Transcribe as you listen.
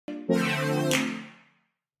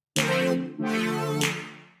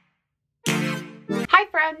Hi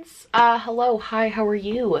friends, hello, hi, how are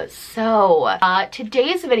you? So,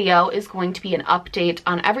 today's video is going to be an update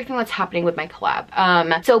on everything that's happening with my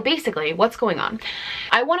collab. So basically, what's going on?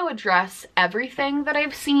 I want to address everything that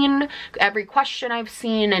I've seen, every question I've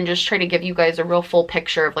seen, and just try to give you guys a real full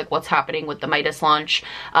picture of like what's happening with the Midas launch,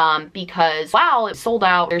 because wow, it's sold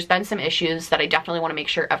out. There's been some issues that I definitely want to make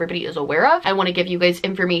sure everybody is aware of. I want to give you guys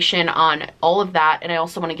information on all of that, and I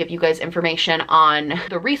also want to give you guys information on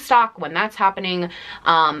the restock, when that's happening,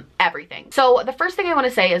 everything. So the first thing I want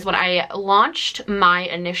to say is when I launched my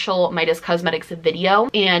initial Midas Cosmetics video,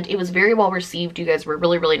 and it was very well received, you guys were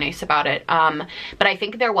really nice about it, but I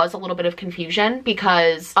think there was a little bit of confusion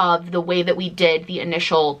because of the way that we did the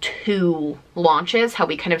initial two launches, how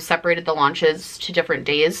we kind of separated the launches to different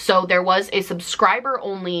days. So there was a subscriber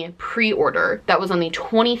only pre-order that was on the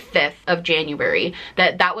 25th of January.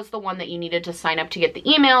 That was the one that you needed to sign up to get the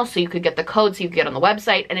email so you could get the code so you could get on the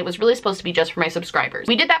website, and it was really supposed to be just for my subscribers.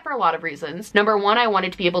 We did that for a lot of reasons. Number one, I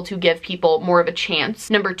wanted to be able to give people more of a chance.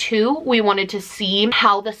 Number two, we wanted to see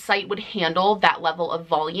how the site would handle that level of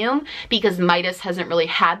volume, because Midas hasn't really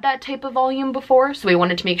had that type of volume before, so we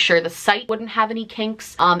wanted to make sure the site wouldn't have any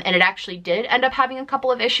kinks, and it actually did end up having a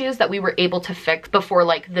couple of issues that we were able to fix before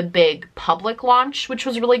like the big public launch, which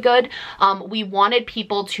was really good. We wanted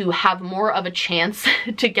people to have more of a chance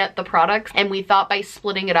to get the products, and we thought by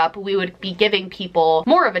splitting it up we would be giving people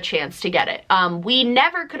more of a chance to get it. We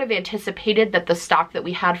never could have anticipated that the stock that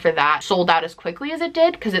we had for that sold out as quickly as it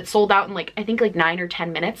did, because it sold out in like I think like 9 or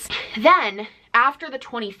 10 minutes. Then after the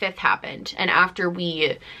 25th happened, and after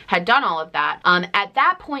we had done all of that, at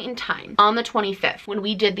that point in time, on the 25th, when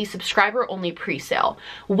we did the subscriber only pre-sale,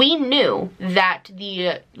 we knew that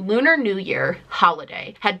the Lunar New Year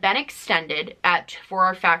holiday had been extended for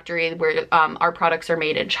our factory where our products are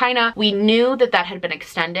made in China. We knew that that had been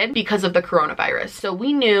extended because of the coronavirus. So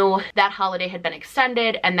we knew that holiday had been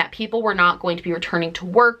extended and that people were not going to be returning to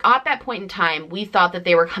work. At that point in time, we thought that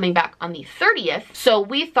they were coming back on the 30th. So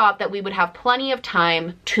we thought that we would have plenty of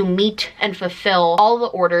time to meet and fulfill all the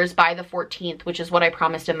orders by the 14th, which is what I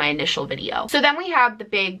promised in my initial video. So then we had the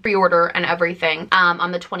big pre-order and everything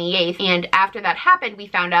on the 28th, and after that happened, we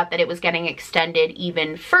found out that it was getting extended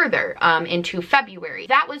even further into February.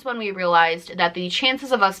 That was when we realized that the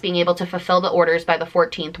chances of us being able to fulfill the orders by the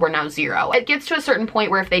 14th were now 0. It gets to a certain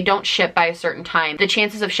point where if they don't ship by a certain time, the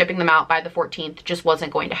chances of shipping them out by the 14th just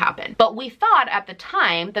wasn't going to happen. But we thought at the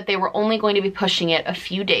time that they were only going to be pushing it a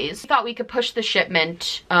few days. We thought we could push the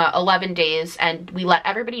shipment 11 days, and we let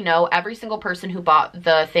everybody know. Every single person who bought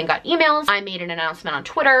the thing got emails. I made an announcement on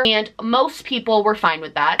Twitter, and most people were fine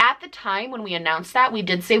with that. At the time when we announced that, we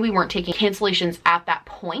did say we weren't taking cancellations at that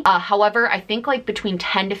point. However, I think like between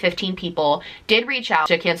 10 to 15 people did reach out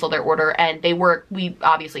to cancel their order, and we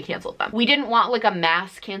obviously canceled them. We didn't want like a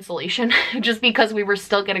mass cancellation just because we were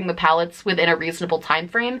still getting the pallets within a reasonable time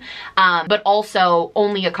frame, but also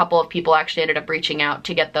only a couple of people actually ended up reaching out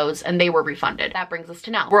to get those, and they were refunded. That brings us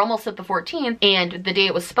to now. We're almost at the 14th, and the day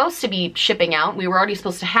it was supposed to be shipping out, we were already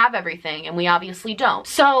supposed to have everything, and we obviously don't.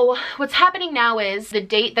 So what's happening now is the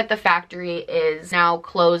date that the factory is now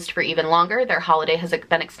closed for even longer. Their holiday has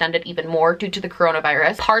been extended even more due to the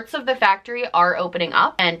coronavirus. Parts of the factory are opening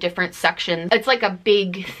up, and different sections. It's like a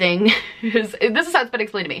big thing. This is how it's been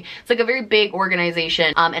explained to me. It's like a very big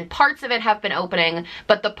organization, and parts of it have been opening,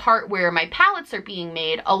 but the part where my pallets are being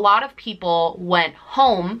made, a lot of people went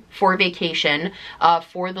home for vacation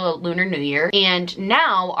for the Lunar New Year, and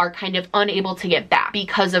now are kind of unable to get back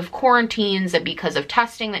because of quarantines and because of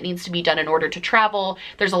testing that needs to be done in order to travel.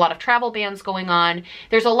 There's a lot of travel bans going on.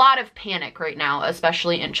 There's a lot of panic right now,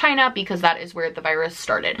 especially in China, because that is where the virus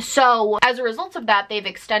started. So as a result of that, they've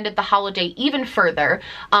extended the holiday even further.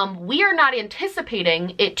 We are not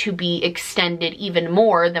anticipating it to be extended even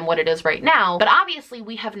more than what it is right now, but obviously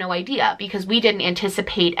we have no idea because we didn't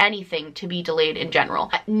anticipate anything to be delayed in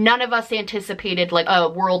general. None of us anticipated like a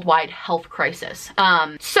worldwide health crisis.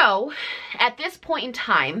 So at this point in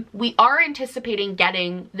time, we are anticipating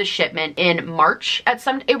getting the shipment in March at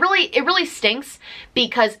some. It really stinks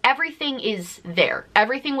because everything is there.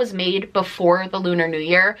 Everything was made before the Lunar New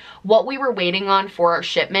Year. What we were waiting on for our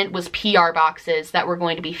shipment was PR boxes that were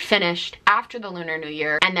going to be finished after the Lunar New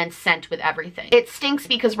Year and then sent with everything. It stinks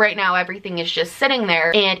because right now everything is just sitting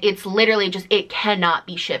there, and it's literally just, it cannot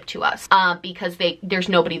be shipped to us because there's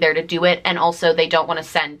nobody there to do it, and also they don't want to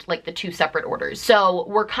send like the 2 separate orders. So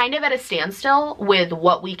we're kind of at a standstill with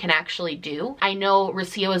what we can actually do. I know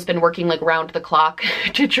Rocio has been working like round the clock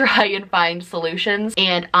to try and find solutions,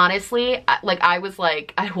 and honestly, like I was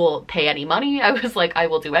like, I will pay any money. I was like, I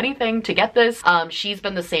will do anything to get this. She's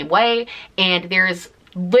been the same way, and there's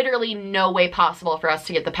literally no way possible for us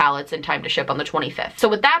to get the pallets in time to ship on the 25th. So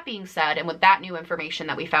with that being said, and with that new information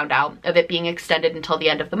that we found out of it being extended until the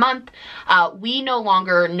end of the month, we no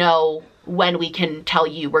longer know when we can tell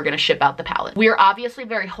you we're going to ship out the pallet. We are obviously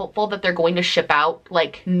very hopeful that they're going to ship out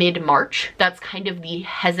like mid-March. That's kind of the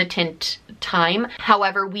hesitant time.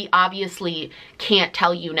 However, we obviously can't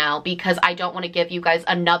tell you now because I don't want to give you guys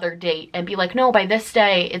another date and be like, no, by this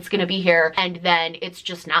day it's going to be here, and then it's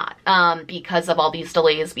just not, because of all these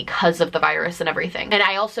delays, because of the virus and everything. And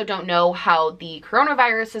I also don't know how the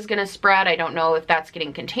coronavirus is going to spread. I don't know if that's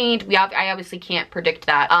getting contained. I obviously can't predict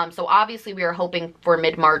that. So obviously we are hoping for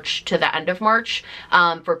mid-March to the end of March,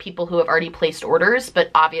 for people who have already placed orders, but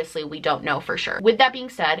obviously we don't know for sure. With that being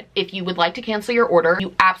said, if you would like to cancel your order,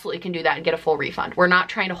 you absolutely can do that and get a full refund. We're not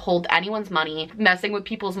trying to hold anyone's money, messing with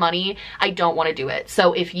people's money. I don't want to do it.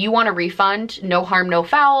 So if you want a refund, no harm, no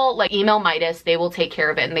foul, like email Midas, they will take care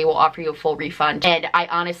of it and they will offer you a full refund. And I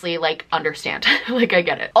honestly like understand, like I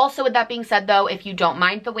get it. Also with that being said though, if you don't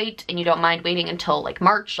mind the wait and you don't mind waiting until like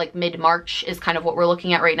March, like mid-March is kind of what we're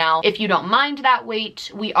looking at right now. If you don't mind that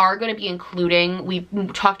wait, we are going to be including, we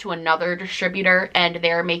talked to another distributor and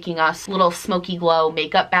they're making us little Smokey Glow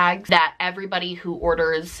makeup bags that everybody who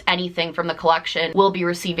orders anything from the collection will be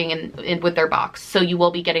receiving in with their box. So you will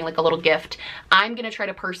be getting like a little gift. I'm gonna try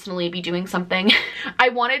to personally be doing something. I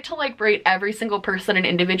wanted to like write every single person an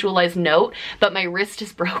individualized note, but my wrist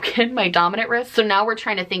is broken, my dominant wrist. So now we're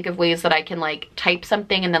trying to think of ways that I can like type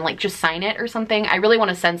something and then like just sign it or something. I really want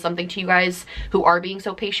to send something to you guys who are being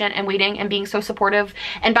so patient and waiting and being so supportive.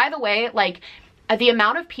 And by the way, like the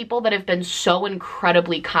amount of people that have been so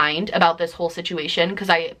incredibly kind about this whole situation, because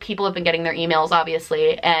people have been getting their emails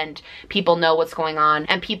obviously and people know what's going on,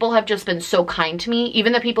 and people have just been so kind to me.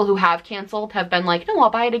 Even the people who have canceled have been like, no, I'll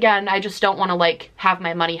buy it again. I just don't want to like have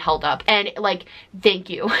my money held up. And like, thank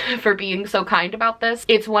you for being so kind about this.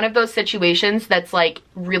 It's one of those situations that's like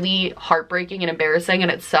really heartbreaking and embarrassing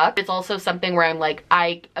and it sucks. It's also something where I'm like,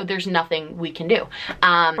 there's nothing we can do,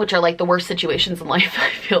 which are like the worst situations in life, I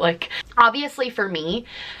feel like. Obviously for me,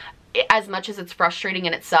 as much as it's frustrating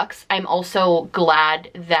and it sucks, I'm also glad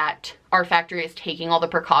that our factory is taking all the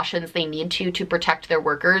precautions they need to protect their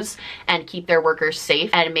workers and keep their workers safe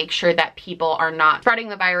and make sure that people are not spreading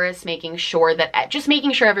the virus, making sure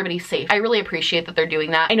everybody's safe. I really appreciate that they're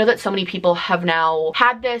doing that. I know that so many people have now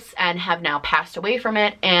had this and have now passed away from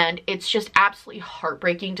it, and it's just absolutely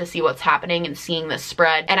heartbreaking to see what's happening and seeing this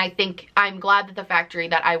spread. And I think I'm glad that the factory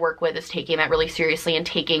that I work with is taking that really seriously and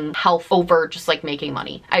taking health over just like making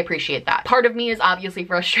money. I appreciate that. Part of me is obviously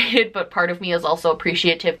frustrated, but part of me is also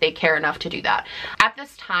appreciative they care enough to do that. At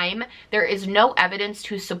this time, there is no evidence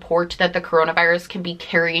to support that the coronavirus can be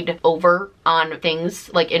carried over on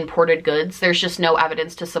things like imported goods. There's just no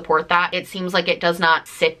evidence to support that. It seems like it does not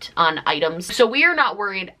sit on items. So we are not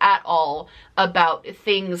worried at all about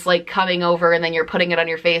things like coming over and then you're putting it on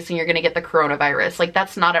your face and you're gonna get the coronavirus. Like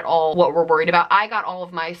that's not at all what we're worried about. I got all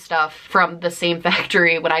of my stuff from the same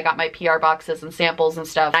factory when I got my PR boxes and samples and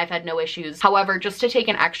stuff. I've had no issues. However, just to take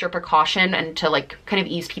an extra precaution and to like kind of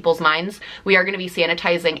ease people's minds, we are gonna be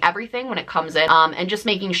sanitizing everything when it comes in, and just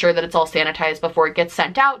making sure that it's all sanitized before it gets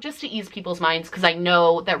sent out, just to ease people's minds, because I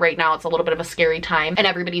know that right now it's a little bit of a scary time and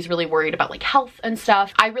everybody's really worried about like health and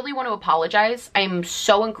stuff. I really want to apologize. I'm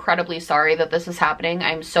so incredibly sorry that this is happening.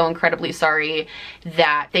 I'm so incredibly sorry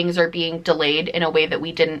that things are being delayed in a way that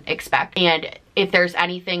we didn't expect. And if there's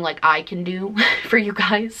anything like I can do for you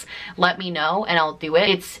guys, let me know and I'll do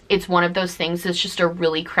it. It's one of those things. It's just a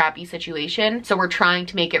really crappy situation. So we're trying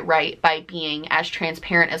to make it right by being as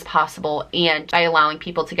transparent as possible and by allowing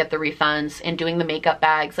people to get the refunds and doing the makeup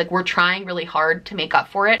bags. Like we're trying really hard to make up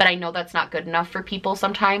for it, but I know that's not good enough for people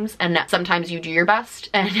sometimes, and that sometimes you do your best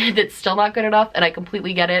and it's still not good enough, and I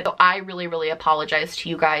completely get it. So I really, really apologize to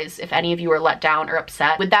you guys if any of you are let down or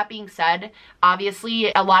upset. With that being said,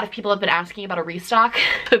 obviously a lot of people have been asking about a restock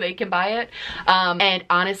so they can buy it, and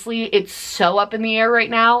honestly it's so up in the air right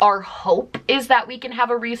now. Our hope is that we can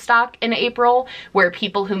have a restock in April where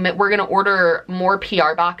people we're gonna order more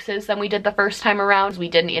PR boxes than we did the first time around. We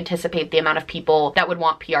didn't anticipate the amount of people that would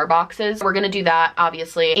want PR boxes. We're gonna do that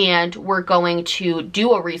obviously, and we're going to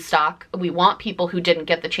do a restock. We want people who didn't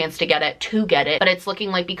get the chance to get it to get it, but it's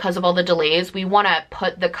looking like because of all the delays, we want to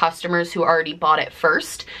put the customers who already bought it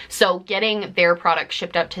first, so getting their product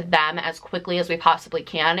shipped out to them as quickly quickly as we possibly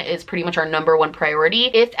can is pretty much our #1 priority.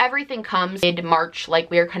 If everything comes mid-March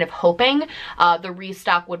like we are kind of hoping, the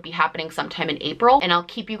restock would be happening sometime in April, and I'll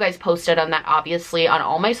keep you guys posted on that, obviously, on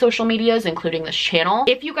all my social medias, including this channel.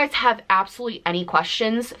 If you guys have absolutely any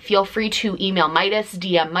questions, feel free to email Midas,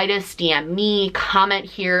 DM me, comment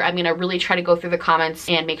here. I'm gonna really try to go through the comments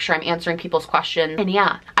and make sure I'm answering people's questions. And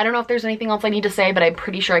yeah, I don't know if there's anything else I need to say, but I'm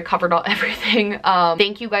pretty sure I covered everything.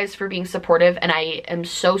 Thank you guys for being supportive, and I am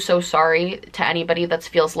so sorry to anybody that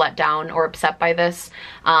feels let down or upset by this.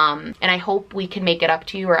 And I hope we can make it up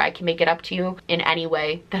to you, or I can make it up to you in any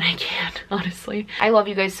way that I can, honestly. I love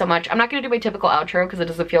you guys so much. I'm not gonna do my typical outro because it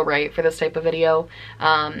doesn't feel right for this type of video.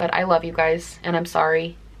 But I love you guys, and I'm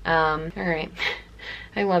sorry. All right.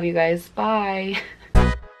 I love you guys. Bye.